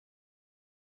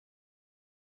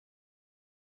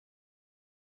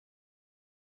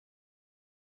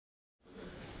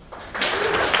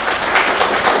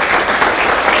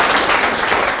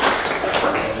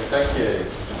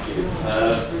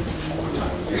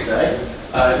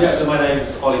So my name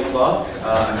is Ollie Clarke.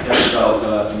 I'm a game developer.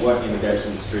 I've been working in the games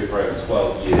industry for over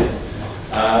 12 years.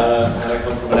 And I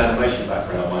come from an animation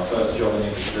background. My first job in the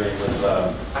industry was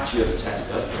actually as a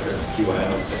tester, QA.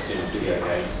 I was testing video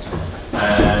games.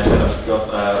 And then I've got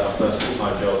my first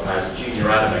full-time job as a junior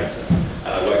animator.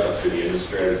 I worked up through the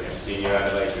industry, I became a senior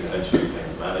animator, and eventually became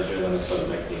a manager, and then I started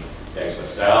making games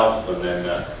myself, and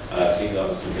then teamed up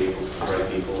with some people, some great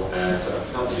people, and set up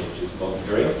a company, which is Modern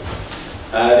Dream.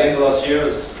 At the end of last year, I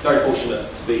was very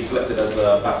fortunate to be selected as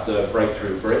a BAFTA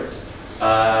Breakthrough Brit,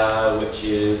 which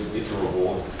is it's an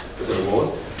award,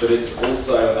 but it's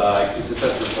also it's a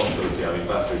sense of responsibility. I mean,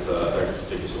 BAFTA is a very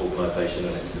prestigious organisation,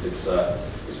 and it's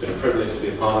been a privilege to be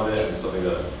a part of it, and it's something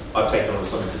that I've taken on as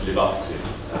something to live up to.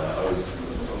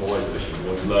 I'm always pushing, I'm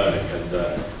always learning, and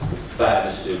that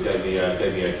initiative gave me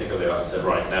a kick up the arse and said,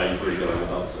 right, now you've really got to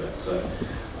live up to it. So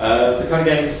the kind of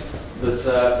games that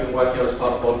I've been working on as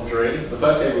part of Modern Dream. The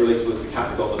first game we released was The Cat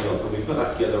That Got the Milk, and we put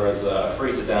that together as a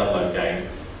free-to-download game.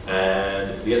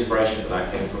 And the inspiration for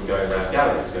that came from going around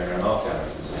galleries, going around art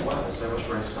galleries, and saying, wow, there's so much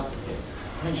great stuff in here.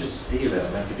 Why don't you just steal it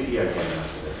and make a video game out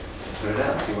of it, and put it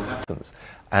out and see what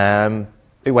happens?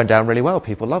 It went down really well.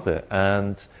 People love it,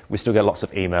 and we still get lots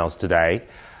of emails today.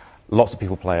 Lots of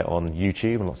people play it on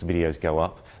YouTube, and lots of videos go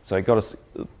up. So it got us.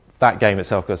 That game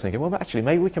itself got us thinking, well, actually,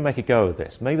 maybe we can make a go of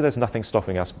this. Maybe there's nothing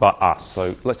stopping us but us.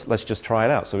 So let's just try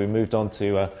it out. So we moved on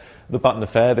to the Button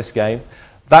Affair, this game.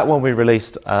 That one we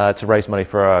released to raise money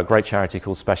for a great charity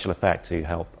called Special Effect to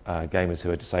help gamers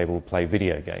who are disabled play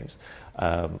video games.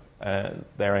 And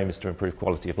their aim is to improve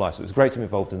quality of life. So it was great to be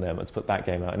involved in them and to put that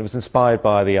game out. And it was inspired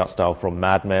by the art style from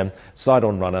Mad Men,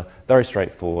 side-on runner, very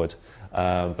straightforward,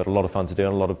 but a lot of fun to do,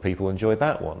 and a lot of people enjoyed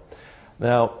that one.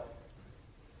 Now,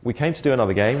 we came to do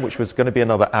another game, which was going to be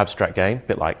another abstract game, a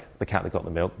bit like The Cat That Got the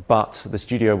Milk, but the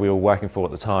studio we were working for at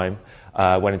the time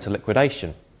went into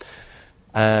liquidation.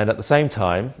 And at the same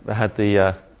time, I had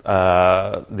the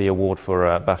award for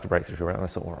BAFTA Breakthrough, and I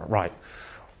thought, well, right,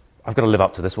 I've got to live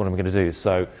up to this. What am I going to do?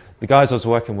 So the guys I was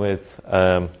working with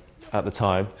at the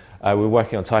time, we were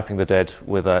working on Typing the Dead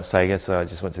with Sega. So I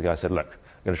just went to the guy and said, look,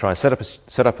 I'm going to try and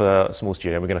set up a small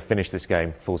studio. We're going to finish this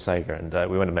game for Sega. And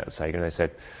we went and met with Sega, and they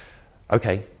said,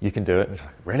 okay, you can do it. And I was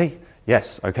like, really?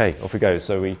 Yes. Okay, off we go.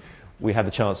 So we had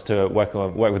the chance to work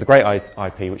with a great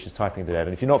IP, which is Typing the Dead.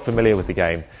 And if you're not familiar with the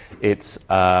game, it's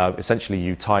essentially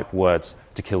you type words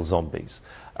to kill zombies.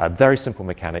 Very simple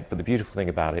mechanic, but the beautiful thing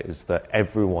about it is that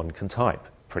everyone can type,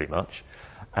 pretty much.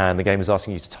 And the game is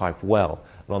asking you to type well.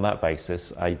 And on that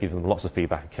basis, you give them lots of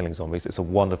feedback at killing zombies. It's a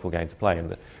wonderful game to play.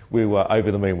 And we were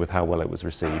over the moon with how well it was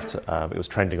received. It was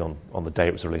trending on the day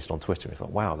it was released on Twitter. We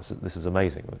thought, wow, this is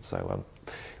amazing. So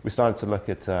we started to look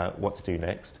at what to do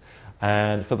next.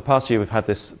 And for the past year, we've had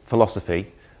this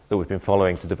philosophy that we've been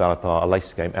following to develop our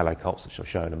latest game, LA Cops, which I'll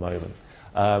show in a moment.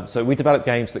 So we develop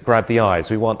games that grab the eyes.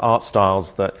 We want art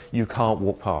styles that you can't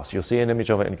walk past. You'll see an image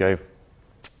of it and go,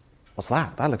 what's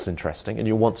that? That looks interesting. And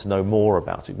you'll want to know more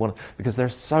about it. Because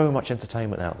there's so much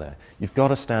entertainment out there. You've got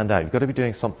to stand out. You've got to be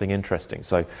doing something interesting.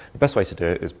 So the best way to do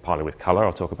it is partly with colour.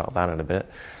 I'll talk about that in a bit.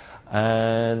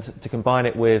 And to combine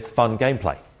it with fun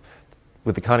gameplay,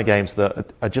 with the kind of games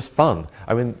that are just fun.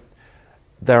 I mean,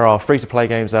 there are free-to-play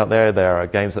games out there. There are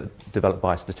games that are developed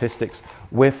by statistics.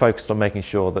 We're focused on making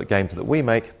sure that games that we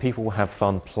make, people will have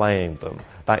fun playing them.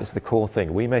 That is the core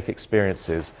thing. We make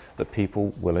experiences that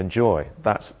people will enjoy.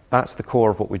 That's the core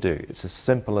of what we do. It's as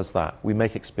simple as that. We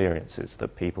make experiences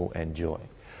that people enjoy.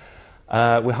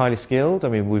 We're highly skilled. I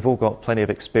mean, we've all got plenty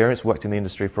of experience, worked in the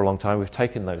industry for a long time. We've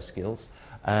taken those skills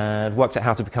and worked out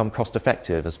how to become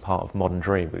cost-effective as part of Modern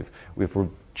Dream. We've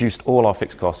reduced all our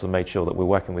fixed costs and made sure that we're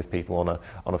working with people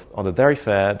on a very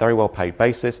fair, very well-paid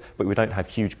basis, but we don't have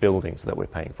huge buildings that we're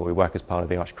paying for. We work as part of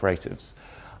the Arch Creatives.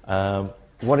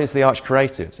 What is the Arch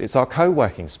Creatives? It's our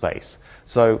co-working space.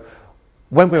 So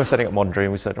when we were setting up Modern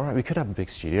Dream, we said, all right, we could have a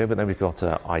big studio, but then we've got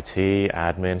IT,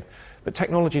 admin, but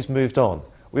technology's moved on.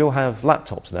 We all have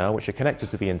laptops now, which are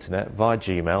connected to the internet via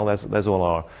Gmail. There's all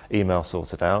our email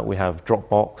sorted out. We have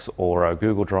Dropbox or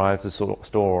Google Drive to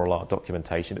store all our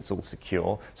documentation. It's all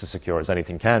secure. It's as secure as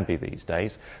anything can be these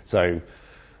days. So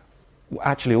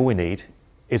actually all we need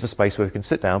is a space where we can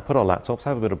sit down, put our laptops,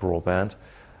 have a bit of broadband,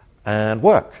 and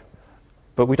work.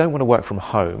 But we don't want to work from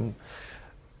home.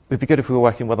 It'd be good if we were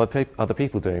working with other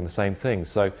people doing the same thing.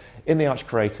 So in the Arch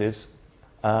Creatives,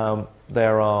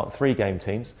 there are 3 game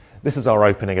teams. This is our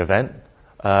opening event.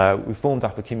 We formed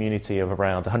up a community of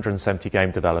around 170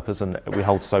 game developers, and we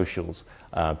hold socials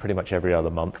pretty much every other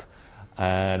month.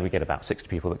 And we get about 60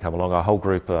 people that come along. Our whole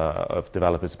group of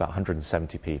developers is about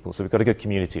 170 people. So we've got a good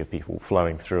community of people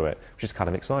flowing through it, which is kind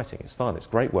of exciting. It's fun. It's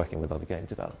great working with other game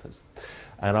developers.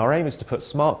 And our aim is to put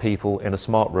smart people in a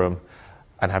smart room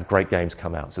and have great games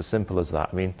come out. It's as simple as that.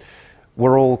 I mean,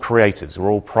 we're all creatives.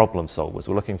 We're all problem solvers.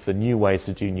 We're looking for new ways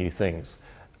to do new things.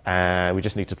 And we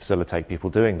just need to facilitate people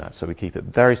doing that. So we keep it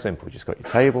very simple. You just got your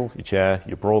table, your chair,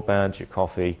 your broadband, your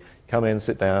coffee. Come in,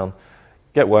 sit down,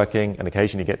 get working, and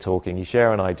occasionally get talking. You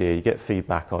share an idea, you get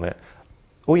feedback on it.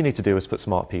 All you need to do is put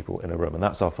smart people in a room, and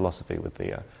that's our philosophy with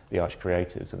the Arch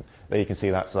Creatives. And there you can see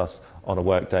that's us on a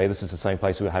work day. This is the same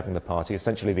place we were having the party.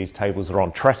 Essentially, these tables are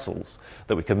on trestles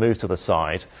that we can move to the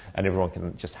side, and everyone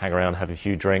can just hang around, have a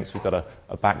few drinks. We've got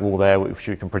a back wall there which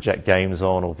we can project games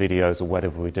on or videos or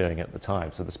whatever we're doing at the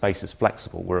time. So the space is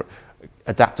flexible.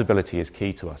 Adaptability is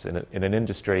key to us in an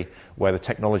industry where the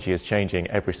technology is changing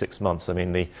every 6 months. I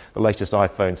mean, the latest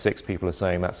iPhone 6, people are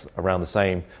saying that's around the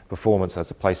same performance as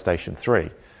the PlayStation 3.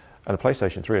 And the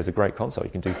PlayStation 3 is a great console.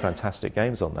 You can do fantastic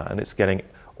games on that, and it's getting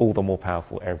all the more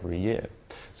powerful every year.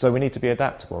 So we need to be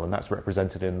adaptable, and that's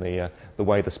represented in the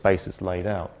way the space is laid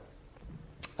out.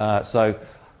 So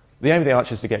the aim of the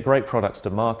Arch is to get great products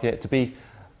to market, to be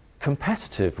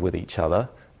competitive with each other,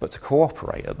 but to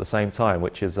cooperate at the same time,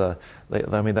 which is,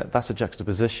 that's a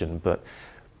juxtaposition, but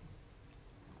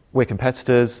we're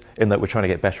competitors in that we're trying to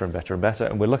get better and better and better,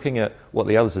 and we're looking at what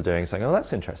the others are doing and saying, oh,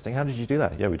 that's interesting, how did you do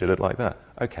that? Yeah, we did it like that.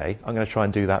 Okay, I'm going to try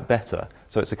and do that better.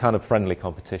 So it's a kind of friendly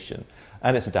competition,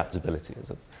 and it's adaptability,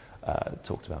 as I've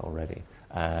talked about already.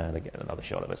 And again, another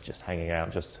shot of us just hanging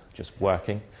out, just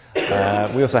working.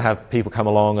 We also have people come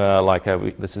along,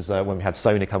 this is when we had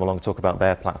Sony come along to talk about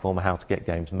their platform, how to get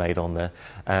games made on there.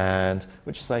 And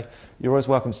we just say, you're always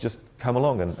welcome to just come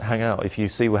along and hang out. If you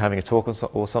see we're having a talk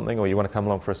or something, or you want to come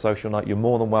along for a social night, you're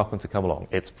more than welcome to come along.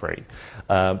 It's free.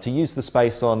 To use the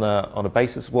space on a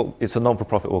basis, well, it's a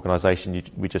non-for-profit organisation.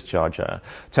 We just charge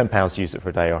 £10 to use it for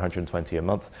a day or £120 a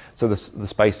month. So the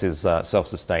space is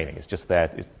self-sustaining. It's just there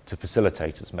to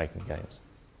facilitate us making games.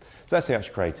 So that's the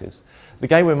Arch Creatives. The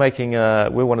game we're making,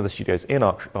 we're one of the studios in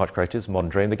Arch Creatives, Modern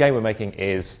Dream. The game we're making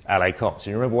is LA Cops.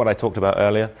 You remember what I talked about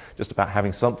earlier? Just about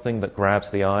having something that grabs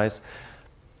the eyes.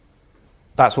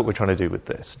 That's what we're trying to do with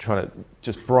this. Trying to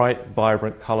just bright,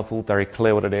 vibrant, colourful, very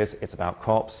clear what it is. It's about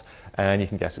cops, and you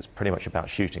can guess it's pretty much about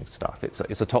shooting stuff. It's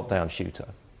a top-down shooter.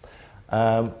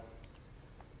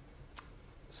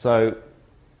 So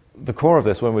the core of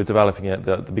this, when we were developing it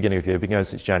at the beginning of the year, been going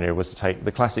since January, was to take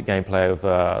the classic gameplay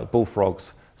of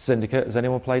Bullfrog's Syndicate. Has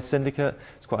anyone played Syndicate?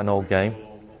 It's quite an old game.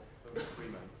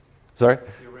 Sorry?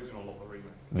 The original, not the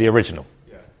remake. The original.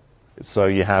 Yeah. So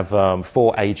you have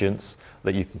 4 agents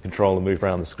that you can control and move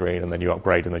around the screen, and then you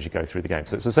upgrade them as you go through the game.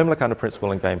 So it's a similar kind of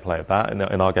principle and gameplay of that.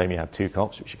 In our game, you have 2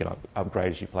 cops, which you can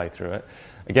upgrade as you play through it.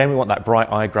 Again, we want that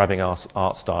bright, eye-grabbing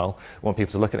art style. We want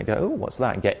people to look at it and go, oh, what's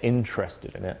that? And get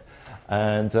interested in it.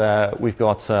 And we've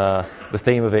got the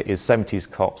theme of it is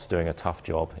 70s cops doing a tough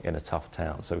job in a tough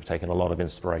town. So we've taken a lot of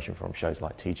inspiration from shows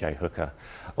like T.J. Hooker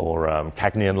or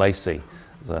Cagney and Lacey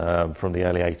from the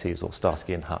early 80s, or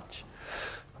Starsky and Hutch.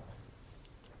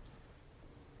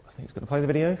 I think he's going to play the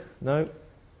video. No?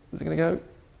 Is it going to go?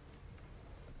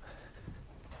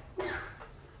 I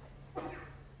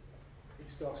think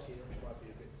Starsky and Hutch might be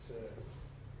a bit...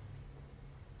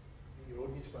 your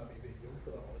audience might be a bit young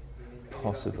for that one.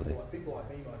 Possibly. People like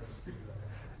me might do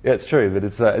that. Yeah, it's true, but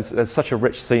it's such a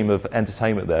rich seam of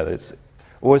entertainment there. That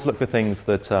always look for things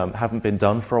that haven't been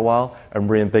done for a while and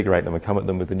reinvigorate them and come at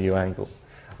them with a new angle.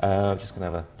 I'm just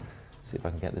going to see if I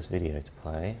can get this video to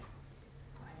play.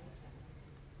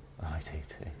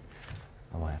 ITT.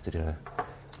 I might have to do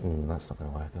that's not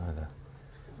going to work either.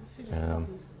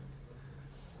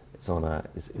 It's on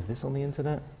is this on the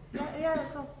internet? Yeah,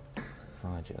 that's all. If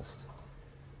I just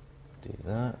do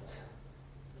that.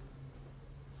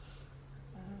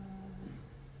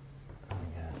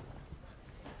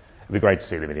 It'd be great to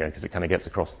see the video because it kind of gets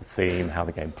across the theme, how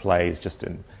the game plays, just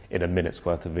in a minute's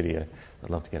worth of video. I'd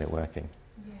love to get it working.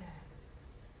 Yeah.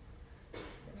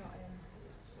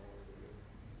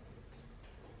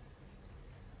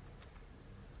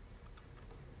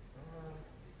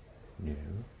 New.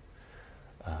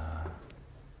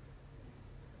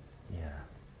 Yeah.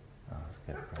 Oh, let's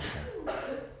get it right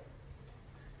there.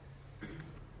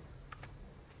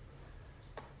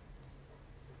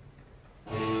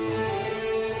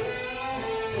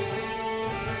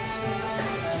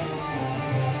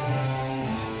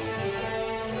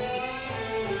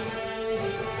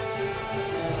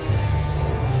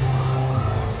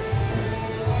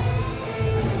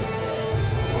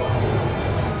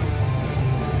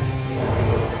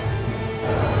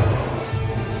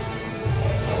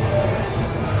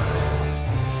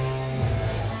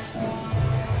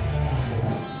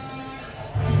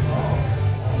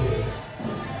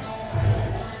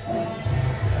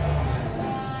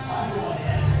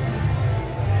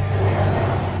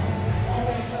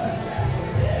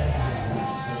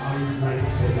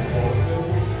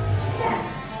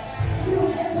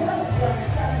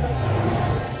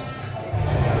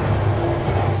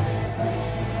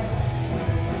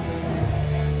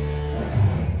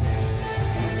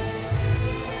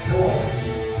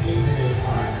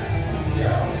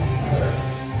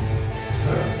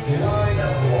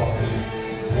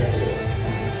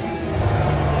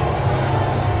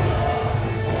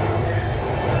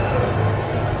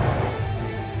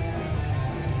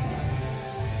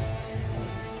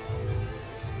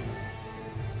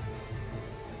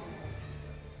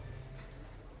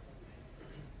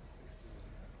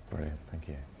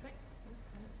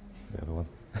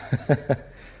 Yeah.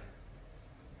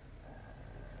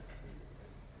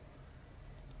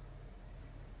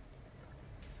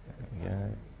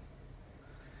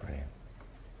 Brilliant.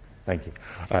 Thank you.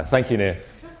 Thank you, Neil.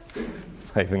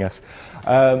 Saving us.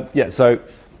 Yeah, so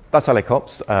that's LA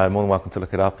Cops. More than welcome to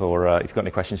look it up, or if you've got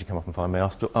any questions, you come up and find me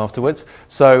afterwards.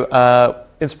 So,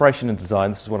 inspiration and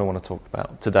design, this is what I want to talk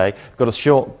about today. I've got a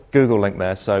short Google link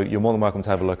there, so you're more than welcome to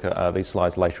have a look at these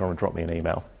slides later on and drop me an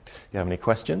email if you have any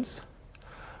questions.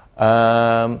 What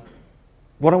I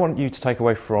want you to take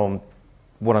away from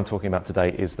what I'm talking about today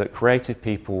is that creative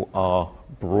people are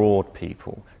broad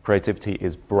people. Creativity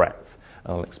is breadth.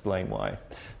 I'll explain why.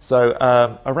 So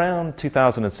around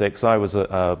 2006, I was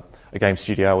a game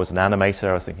studio. I was an animator.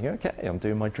 I was thinking, okay, I'm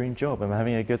doing my dream job. I'm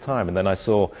having a good time. And then I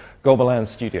saw Gobbleland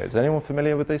Studios. Is anyone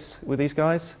familiar with these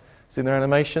guys? Seen their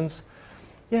animations?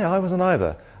 Yeah, I wasn't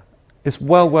either. It's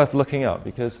well worth looking up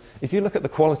because if you look at the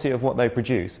quality of what they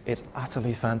produce, it's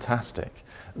utterly fantastic.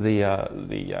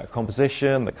 The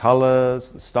composition, the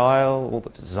colors, the style, all the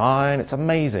design, it's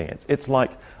amazing. It's like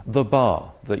the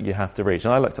bar that you have to reach.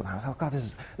 And I looked at that, oh God,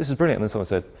 this is brilliant. And then someone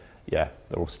said, yeah,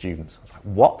 they're all students. I was like,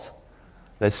 what?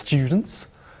 They're students?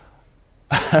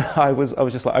 I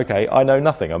was just like, okay, I know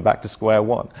nothing. I'm back to square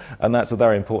one. And that's a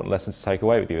very important lesson to take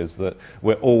away with you, is that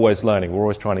we're always learning. We're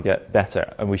always trying to get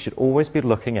better. And we should always be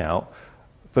looking out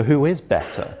for who is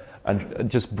better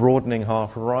and just broadening our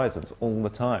horizons all the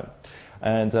time.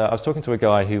 And I was talking to a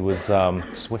guy who was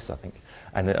Swiss, I think,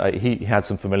 and he had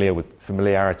some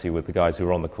familiarity with the guys who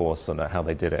were on the course and how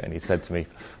they did it. And he said to me,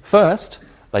 first,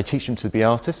 they teach them to be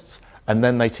artists, and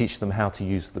then they teach them how to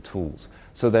use the tools.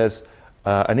 So there's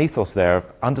an ethos there of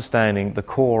understanding the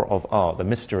core of art, the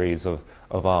mysteries of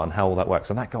art and how all that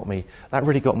works. And that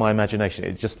really got my imagination.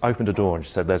 It just opened a door and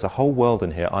just said, there's a whole world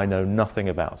in here I know nothing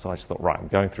about. So I just thought, right, I'm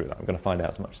going through that. I'm going to find out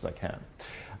as much as I can.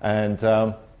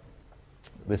 And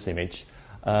this image,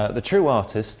 the true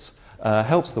artist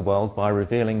helps the world by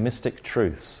revealing mystic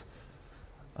truths.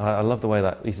 I love the way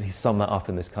that he summed that up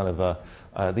in this kind of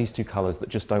these two colours that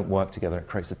just don't work together. It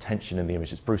creates a tension in the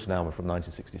image. It's Bruce and Alma from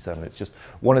 1967. It's just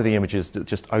one of the images that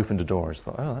just opened a door. I just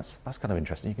thought, oh, that's kind of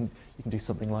interesting. You can do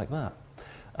something like that.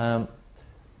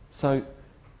 So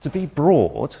to be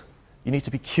broad, you need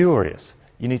to be curious.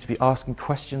 You need to be asking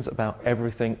questions about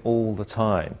everything all the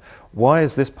time. Why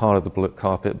is this part of the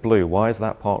carpet blue? Why is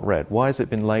that part red? Why has it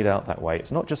been laid out that way?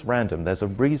 It's not just random. There's a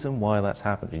reason why that's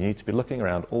happened. You need to be looking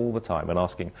around all the time and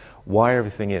asking why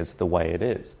everything is the way it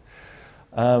is.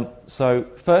 So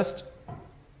first,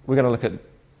 we're going to look at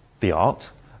the art,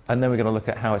 and then we're going to look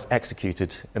at how it's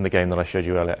executed in the game that I showed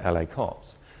you, LA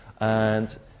Cops.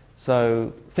 And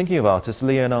so thinking of artists,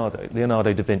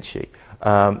 Leonardo da Vinci.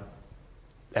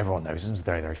 Everyone knows him, he's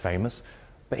very, very famous.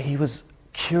 But he was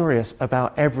curious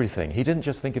about everything. He didn't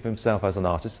just think of himself as an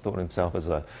artist, he thought of himself as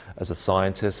a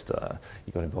scientist.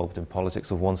 He got involved in politics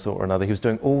of one sort or another. He was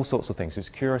doing all sorts of things. He was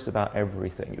curious about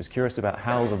everything. He was curious about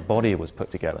how the body was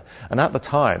put together. And at the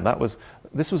time,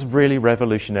 this was really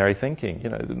revolutionary thinking. You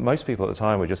know, most people at the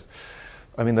time were just,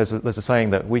 I mean, there's a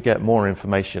saying that we get more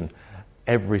information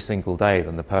every single day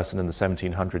than the person in the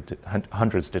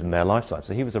 1700s did in their lifetime.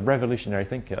 So he was a revolutionary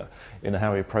thinker in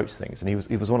how he approached things, and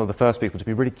he was one of the first people to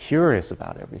be really curious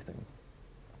about everything.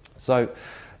 So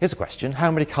here's a question: how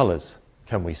many colours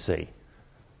can we see?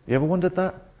 You ever wondered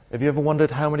that? Have you ever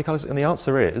wondered how many colours? And the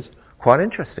answer is quite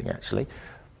interesting, actually.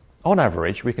 On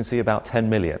average, we can see about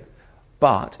 10 million,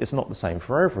 but it's not the same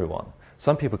for everyone.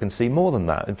 Some people can see more than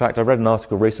that. In fact, I read an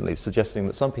article recently suggesting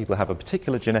that some people have a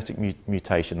particular genetic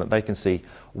mutation that they can see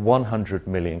 100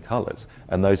 million colours,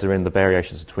 and those are in the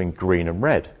variations between green and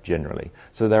red, generally.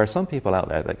 So there are some people out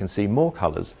there that can see more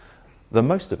colours than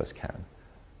most of us can.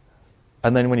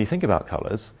 And then when you think about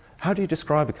colours, how do you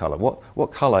describe a colour?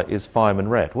 What colour is fireman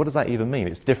red? What does that even mean?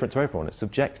 It's different to everyone. It's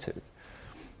subjective.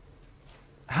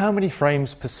 How many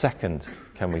frames per second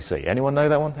can we see? Anyone know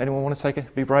that one? Anyone want to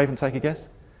be brave and take a guess?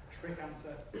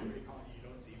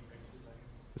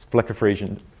 It's flicker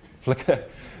fusion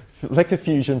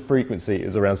frequency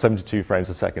is around 72 frames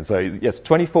a second. So yes,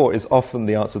 24 is often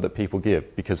the answer that people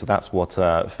give because that's what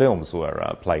films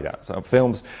were played at. So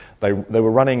films, they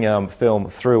were running film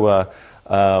through a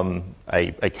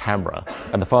camera,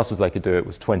 and the fastest they could do it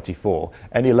was 24.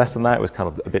 Any less than that, it was kind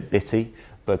of a bit bitty.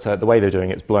 But the way they're doing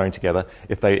it is blurring together.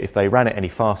 If they ran it any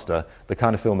faster, the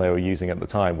kind of film they were using at the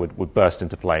time would burst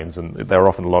into flames, and there were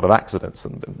often a lot of accidents.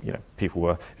 And you know, people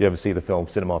were. If you ever see the film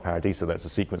Cinema Paradiso, there's a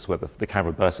sequence where the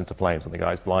camera bursts into flames and the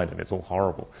guy's blind, and it's all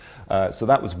horrible. So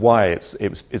that was why it's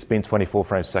been 24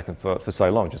 frames a second for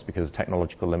so long, just because of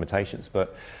technological limitations.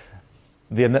 But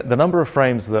the number of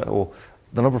frames that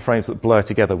blur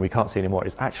together and we can't see anymore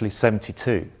is actually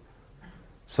 72.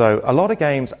 So a lot of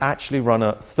games actually run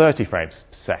at 30 frames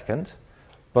per second,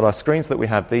 but our screens that we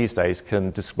have these days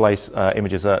can display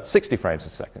images at 60 frames a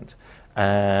second.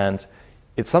 And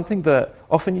it's something that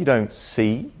often you don't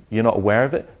see, you're not aware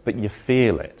of it, but you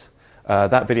feel it.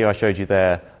 That video I showed you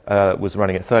there was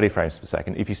running at 30 frames per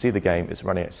second. If you see the game, it's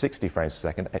running at 60 frames per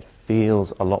second. It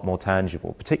feels a lot more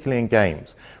tangible, particularly in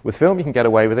games. With film, you can get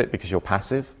away with it because you're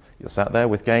passive. You're sat there.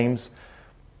 With games,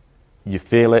 you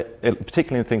feel it,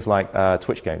 particularly in things like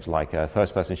Twitch games, like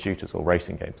first-person shooters or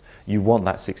racing games. You want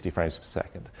that 60 frames per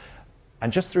second.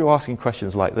 And just through asking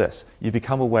questions like this, you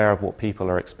become aware of what people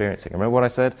are experiencing. Remember what I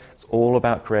said? It's all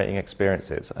about creating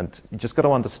experiences. And you just got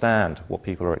to understand what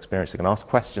people are experiencing and ask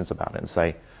questions about it and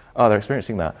say, oh, they're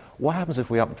experiencing that. What happens if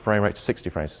we up the frame rate to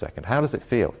 60 frames per second? How does it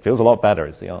feel? It feels a lot better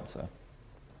is the answer.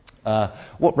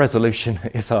 What resolution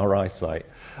is our eyesight?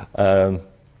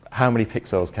 How many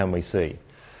pixels can we see?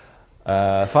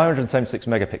 576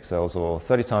 megapixels, or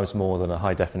 30 times more than a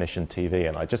high-definition TV.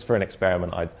 And just for an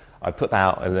experiment, I put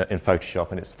that out in Photoshop,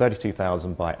 and it's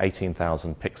 32,000 by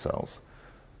 18,000 pixels.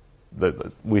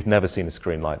 We've never seen a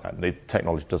screen like that. The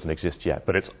technology doesn't exist yet,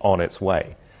 but it's on its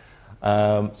way.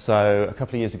 So a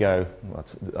couple of years ago,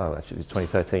 actually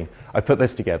 2013, I put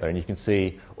this together, and you can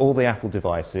see all the Apple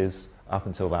devices up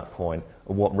until that point,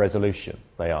 and what resolution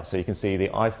they are. So you can see the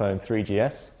iPhone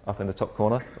 3GS up in the top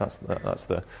corner. That's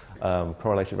the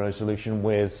correlated resolution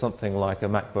with something like a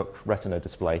MacBook Retina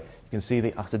display. You can see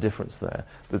the utter difference there.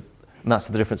 And that's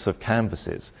the difference of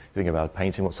canvases. If you think about a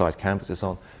painting, what size canvas it's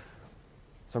on.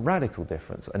 It's a radical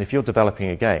difference. And if you're developing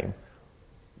a game,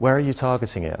 where are you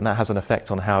targeting it? And that has an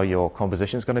effect on how your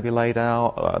composition is going to be laid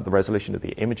out, the resolution of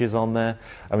the images on there.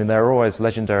 I mean, there are always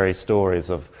legendary stories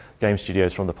of game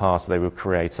studios from the past. They would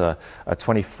create a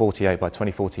 2048 by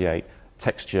 2048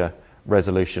 texture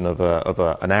resolution of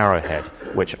an arrowhead,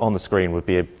 which on the screen would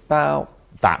be about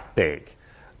that big.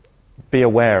 Be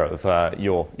aware of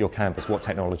your canvas, what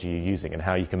technology you're using, and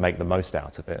how you can make the most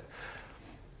out of it.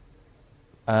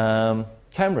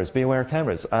 Cameras, be aware of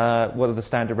cameras. What are the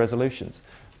standard resolutions?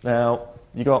 Now,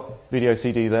 you got video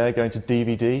CD there, going to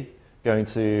DVD, going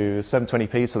to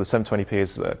 720p, so the 720p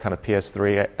is kind of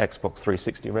PS3, Xbox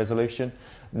 360 resolution.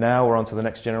 Now we're on to the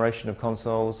next generation of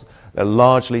consoles. They're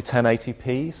largely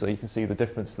 1080p, so you can see the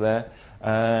difference there.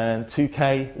 And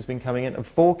 2K has been coming in, and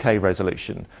 4K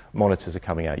resolution monitors are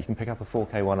coming out. You can pick up a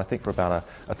 4K one, I think, for about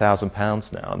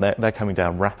 £1,000 now, and they're coming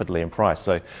down rapidly in price.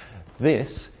 So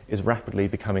this is rapidly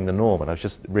becoming the norm. And I was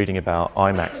just reading about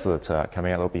iMacs that are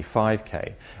coming out. There'll be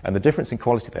 5K. And the difference in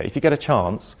quality there, if you get a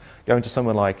chance, go into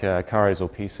somewhere like Kai's or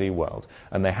PC World,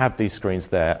 and they have these screens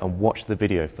there, and watch the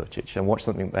video footage, and watch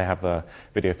something, they have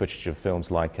video footage of films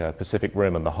like Pacific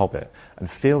Rim and The Hobbit, and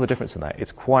feel the difference in that.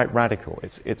 It's quite radical.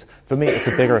 For me, it's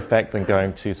a bigger effect than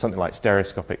going to something like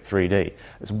stereoscopic 3D.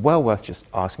 It's well worth just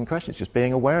asking questions, just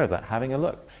being aware of that, having a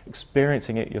look,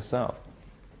 experiencing it yourself.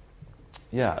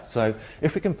 Yeah, so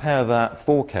if we compare that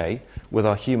 4K with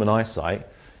our human eyesight,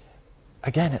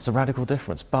 again, it's a radical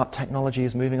difference, but technology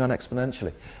is moving on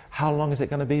exponentially. How long is it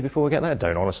going to be before we get there? I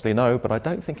don't honestly know, but I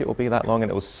don't think it will be that long,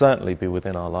 and it will certainly be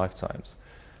within our lifetimes.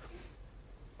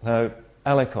 So,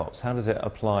 LACOPS, how does it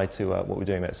apply to what we're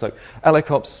doing there? So,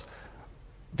 LACOPS,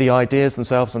 the ideas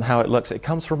themselves and how it looks, it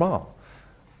comes from art.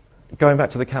 Going back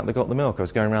to the cat that got the milk, I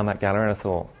was going around that gallery and I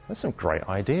thought, there's some great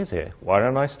ideas here. Why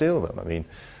don't I steal them? I mean,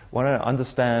 why don't I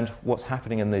understand what's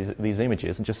happening in these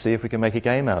images and just see if we can make a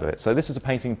game out of it? So this is a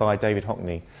painting by David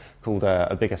Hockney called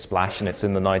A Bigger Splash, and it's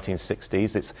in the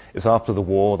 1960s. It's after the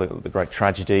war, the great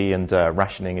tragedy, and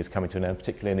rationing is coming to an end,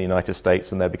 particularly in the United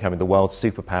States, and they're becoming the world's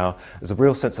superpower. There's a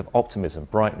real sense of optimism,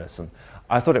 brightness, and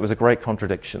I thought it was a great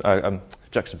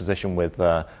juxtaposition with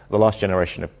the last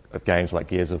generation of games like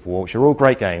Gears of War, which are all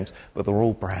great games, but they're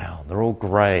all brown, they're all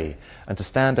grey. And to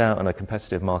stand out in a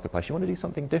competitive marketplace, you want to do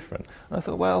something different. And I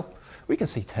thought, well, we can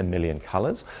see 10 million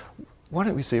colours. Why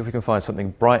don't we see if we can find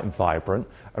something bright and vibrant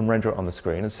and render it on the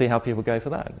screen and see how people go for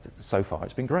that? So far,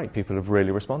 it's been great. People have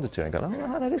really responded to it and gone,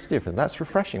 oh, that is different, that's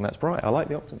refreshing, that's bright, I like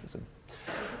the optimism.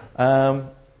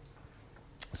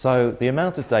 So the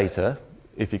amount of data,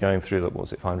 if you're going through,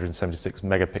 576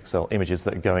 megapixel images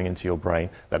that are going into your brain,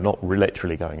 they're not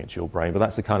literally going into your brain, but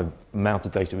that's the kind of amount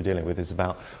of data we're dealing with, is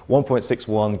about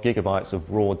 1.61 gigabytes of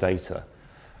raw data.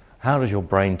 How does your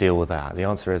brain deal with that? The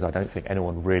answer is I don't think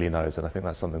anyone really knows, and I think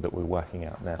that's something that we're working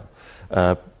out now.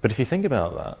 But if you think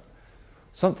about that,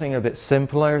 something a bit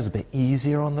simpler is a bit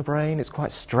easier on the brain. It's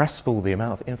quite stressful, the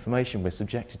amount of information we're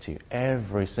subjected to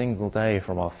every single day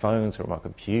from our phones, from our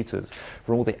computers,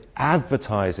 from all the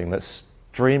advertising that's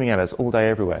streaming at us all day,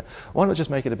 everywhere. Why not just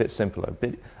make it a bit simpler,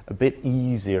 a bit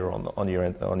easier on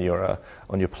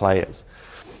your players?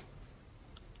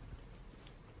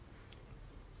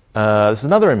 This is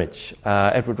another image,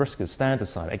 Edward Risker's standard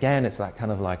sign. Again, it's that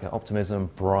kind of like optimism,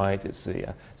 bright. It's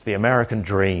the American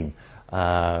dream.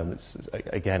 It's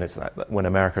that when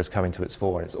America is coming to its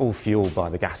fore. It's all fueled by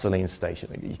the gasoline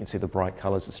station. You can see the bright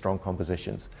colours, the strong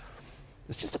compositions.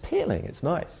 It's just appealing. It's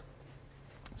nice.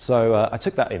 So I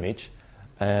took that image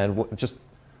and just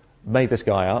made this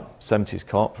guy up, 70s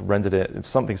cop, rendered it. It's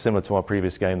something similar to our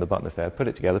previous game, The Button Affair. Put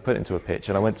it together, put it into a pitch,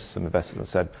 and I went to some investors and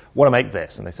said, want to make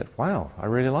this? And they said, wow, I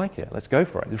really like it. Let's go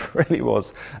for it. It really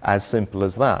was as simple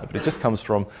as that. But it just comes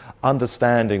from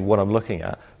understanding what I'm looking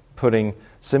at, putting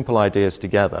simple ideas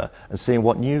together, and seeing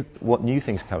what new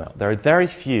things come out. There are very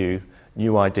few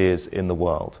new ideas in the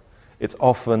world. It's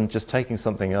often just taking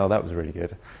something, oh, that was really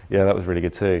good. Yeah, that was really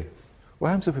good too. What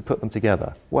happens if we put them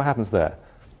together? What happens there?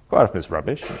 Quite often it's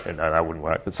rubbish. No, that wouldn't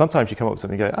work. But sometimes you come up with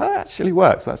something and go, oh, that actually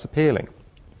works. That's appealing.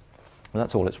 And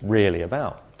that's all it's really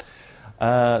about.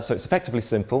 So it's effectively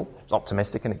simple. It's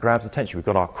optimistic, and it grabs attention. We've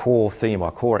got our core theme,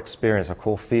 our core experience, our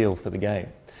core feel for the game.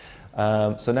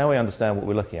 So now we understand what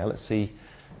we're looking at. Let's see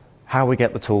how we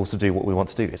get the tools to do what we want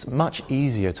to do. It's much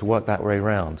easier to work that way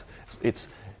around.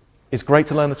 It's great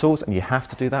to learn the tools, and you have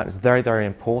to do that. It's very, very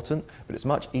important, but it's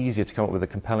much easier to come up with a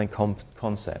compelling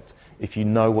concept if you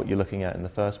know what you're looking at in the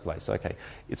first place. Okay,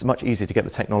 it's much easier to get the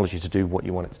technology to do what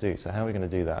you want it to do. So how are we going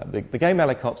to do that? The game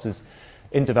LA Cops is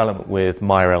in development with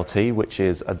Maya LT, which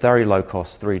is a very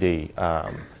low-cost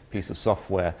 3D piece of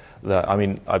software.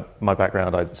 My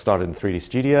background, I started in 3D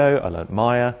Studio, I learned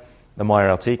Maya. The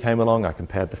Maya LT came along, I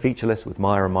compared the feature list with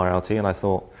Maya and Maya LT, and I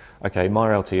thought, okay,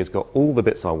 Maya LT has got all the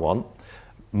bits I want.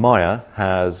 Maya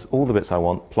has all the bits I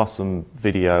want, plus some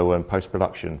video and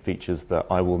post-production features that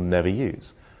I will never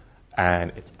use.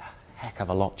 And it's a heck of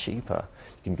a lot cheaper.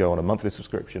 You can go on a monthly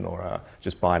subscription or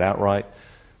just buy it outright.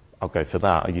 I'll go for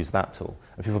that. I use that tool.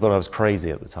 And people thought I was crazy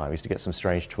at the time. I used to get some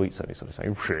strange tweets at me sort of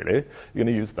saying, really? You're going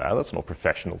to use that? That's not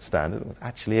professional standard.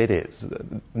 Actually, it is.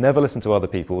 Never listen to other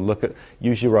people.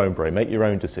 Use your own brain. Make your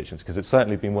own decisions, because it's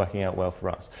certainly been working out well for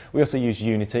us. We also use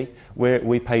Unity.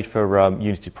 We paid for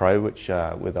Unity Pro, which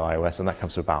with iOS, and that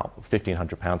comes to about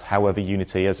 £1,500. However,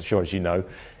 Unity, as sure as you know,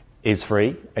 is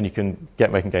free, and you can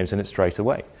get making games in it straight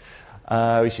away.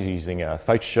 We're using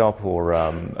Photoshop or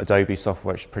Adobe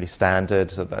software, which is pretty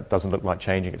standard, so that doesn't look like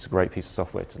changing. It's a great piece of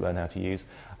software to learn how to use.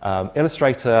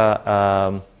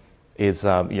 Illustrator is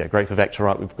great for vector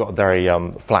art. We've got a very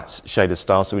flat shaded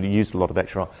style, so we used a lot of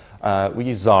vector art. We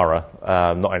use Zara.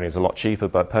 Not only is it a lot cheaper,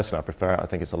 but personally I prefer it. I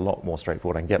think it's a lot more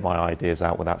straightforward. I can get my ideas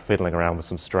out without fiddling around with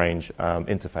some strange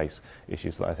interface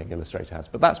issues that I think Illustrator has.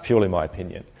 But that's purely my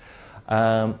opinion.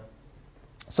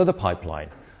 So the pipeline.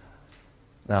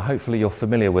 Now, hopefully you're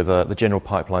familiar with the general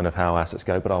pipeline of how assets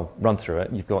go, but I'll run through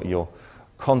it. You've got your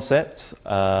concept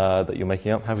that you're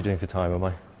making up. How are we doing for time, am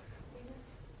I?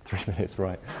 3 minutes,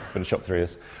 right. I'm going to chop through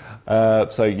this.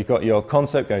 So you've got your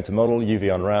concept going to model,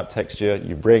 UV unwrap, texture,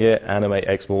 you rig it, animate,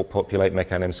 export, populate,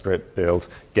 make anim script, build,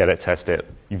 get it, test it.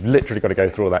 You've literally got to go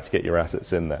through all that to get your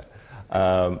assets in there.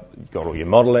 You've got all your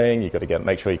modeling, you've got to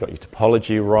make sure you've got your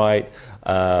topology right,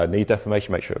 need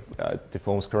deformation, make sure it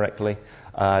deforms correctly.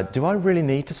 Do I really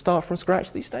need to start from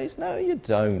scratch these days? No, you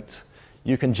don't.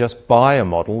 You can just buy a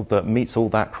model that meets all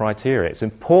that criteria. It's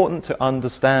important to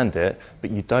understand it, but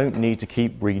you don't need to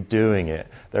keep redoing it.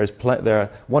 There are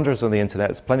wonders on the internet.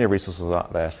 There's plenty of resources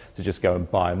out there to just go and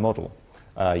buy a model.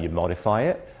 You modify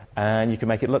it, and you can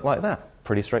make it look like that.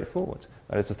 Pretty straightforward.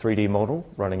 That is a 3D model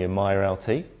running in Maya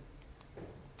LT.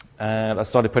 And I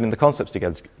started putting the concepts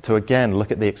together to, again, look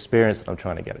at the experience that I'm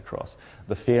trying to get across.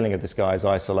 The feeling of this guy's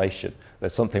isolation.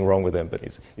 There's something wrong with him, but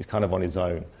he's kind of on his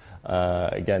own.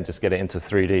 Again, just get it into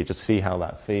 3D, just see how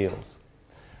that feels.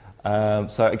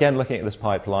 So again, looking at this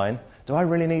pipeline, do I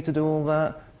really need to do all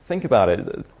that? Think about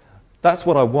it. That's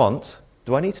what I want.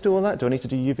 Do I need to do all that? Do I need to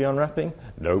do UV unwrapping?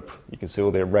 Nope. You can see all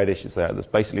the red issues there. There's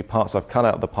basically parts I've cut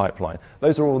out of the pipeline.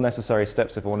 Those are all necessary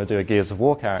steps if I want to do a Gears of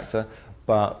War character.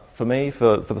 But for me,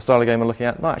 for the style of game I'm looking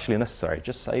at, not actually necessary.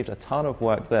 Just saved a ton of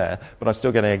work there, but I'm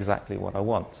still getting exactly what I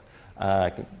want.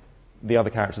 The other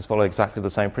characters follow exactly the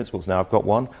same principles. Now I've got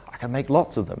one, I can make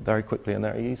lots of them very quickly and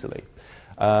very easily.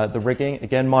 The rigging,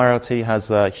 again, Maya LT has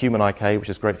human IK, which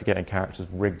is great for getting characters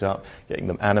rigged up, getting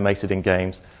them animated in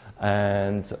games.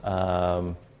 And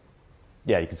you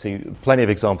can see plenty of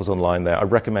examples online there. I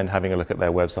recommend having a look at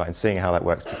their website and seeing how that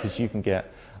works, because you can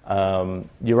get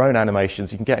your own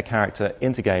animations. You can get a character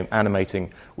into game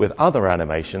animating with other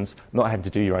animations, not having to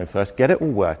do your own first, get it all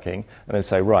working, and then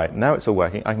say, right, now it's all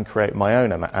working, I can create my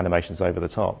own animations over the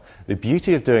top. The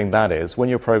beauty of doing that is when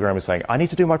your program is saying, I need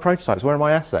to do my prototypes, where are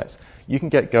my assets? You can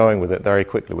get going with it very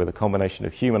quickly with a combination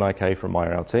of human IK from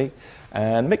Maya LT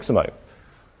and Mixamo.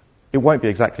 It won't be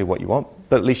exactly what you want,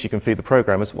 but at least you can feed the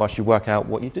programmers whilst you work out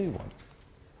what you do want.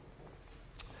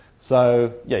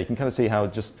 So, yeah, you can kind of see how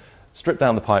just strip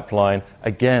down the pipeline,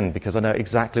 again, because I know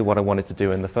exactly what I wanted to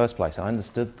do in the first place. I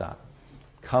understood that.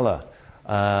 Colour.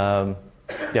 Yeah,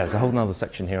 there's a whole other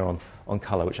section here on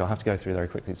colour, which I'll have to go through very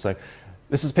quickly. So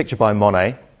this is a picture by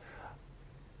Monet,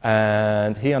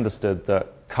 and he understood that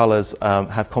colours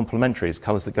have complementaries,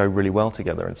 colours that go really well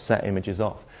together and set images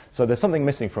off. So there's something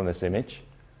missing from this image.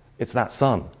 It's that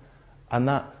sun. And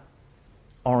that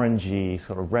orangey,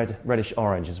 sort of reddish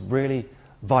orange is really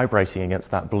vibrating against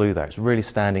that blue there. It's really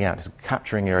standing out. It's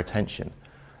capturing your attention.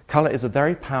 Colour is a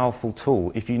very powerful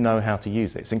tool if you know how to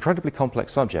use it. It's an incredibly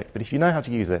complex subject, but if you know how to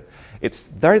use it, it's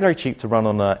very, very cheap to run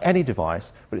on any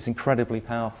device, but it's incredibly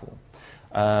powerful.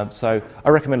 So I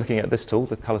recommend looking at this tool,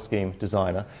 the Colour Scheme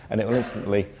Designer, and it will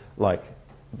instantly, like,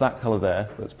 that colour there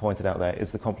that's pointed out there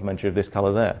is the complementary of this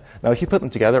colour there. Now, if you put them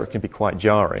together, it can be quite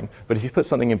jarring, but if you put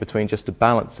something in between just to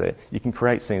balance it, you can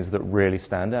create scenes that really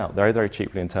stand out very, very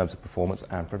cheaply in terms of performance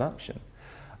and production.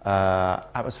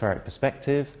 Atmospheric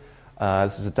perspective.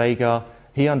 This is a Degas.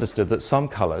 He understood that some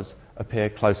colours appear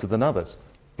closer than others.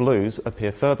 Blues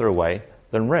appear further away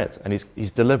than reds, and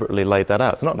he's deliberately laid that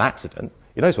out. It's not an accident.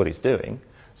 He knows what he's doing.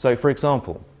 So, for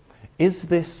example, is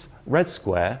this red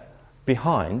square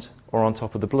behind or on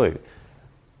top of the blue?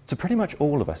 To pretty much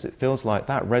all of us, it feels like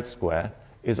that red square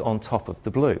is on top of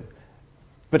the blue.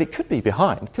 But it could be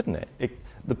behind, couldn't it?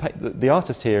 The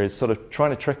artist here is sort of trying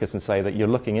to trick us and say that you're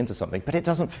looking into something, but it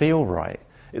doesn't feel right.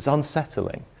 It's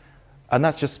unsettling. And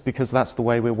that's just because that's the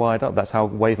way we're wired up. That's how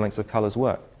wavelengths of colours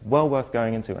work. Well worth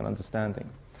going into and understanding.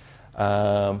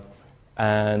 And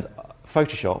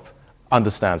Photoshop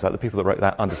understands that. The people that wrote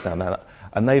that understand that.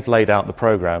 And they've laid out the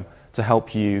program to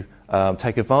help you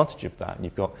take advantage of that. And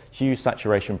you've got hue,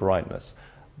 saturation, brightness.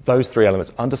 Those three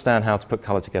elements. Understand how to put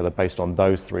colour together based on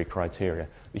those three criteria.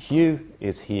 The hue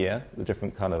is here, the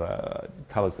different kind of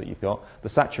colours that you've got. The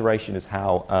saturation is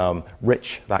how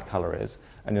rich that colour is.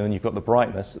 And then you've got the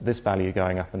brightness, this value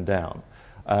going up and down.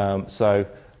 So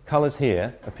colours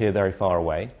here appear very far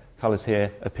away. Colours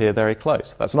here appear very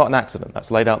close. That's not an accident. That's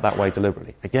laid out that way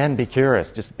deliberately. Again, be curious.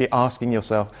 Just be asking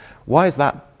yourself, why is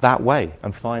that way?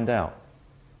 And find out.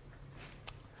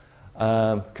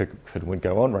 Could we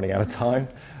go on, running out of time?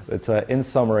 But in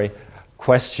summary,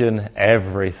 question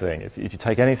everything. If you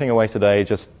take anything away today,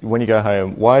 just when you go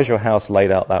home, why is your house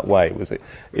laid out that way?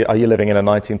 Are you living in a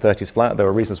 1930s flat? There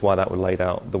are reasons why that was laid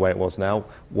out the way it was now.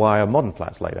 Why are modern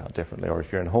flats laid out differently? Or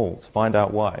if you're in halls, find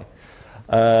out why.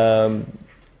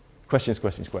 Questions.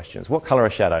 What colour are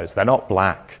shadows? They're not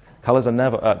black. Shadows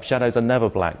are never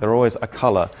black. They're always a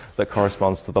colour that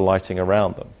corresponds to the lighting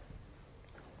around them.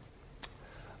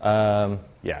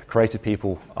 Creative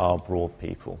people are broad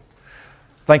people.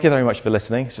 Thank you very much for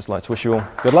listening. I'd just like to wish you all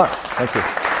good luck. Thank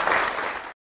you.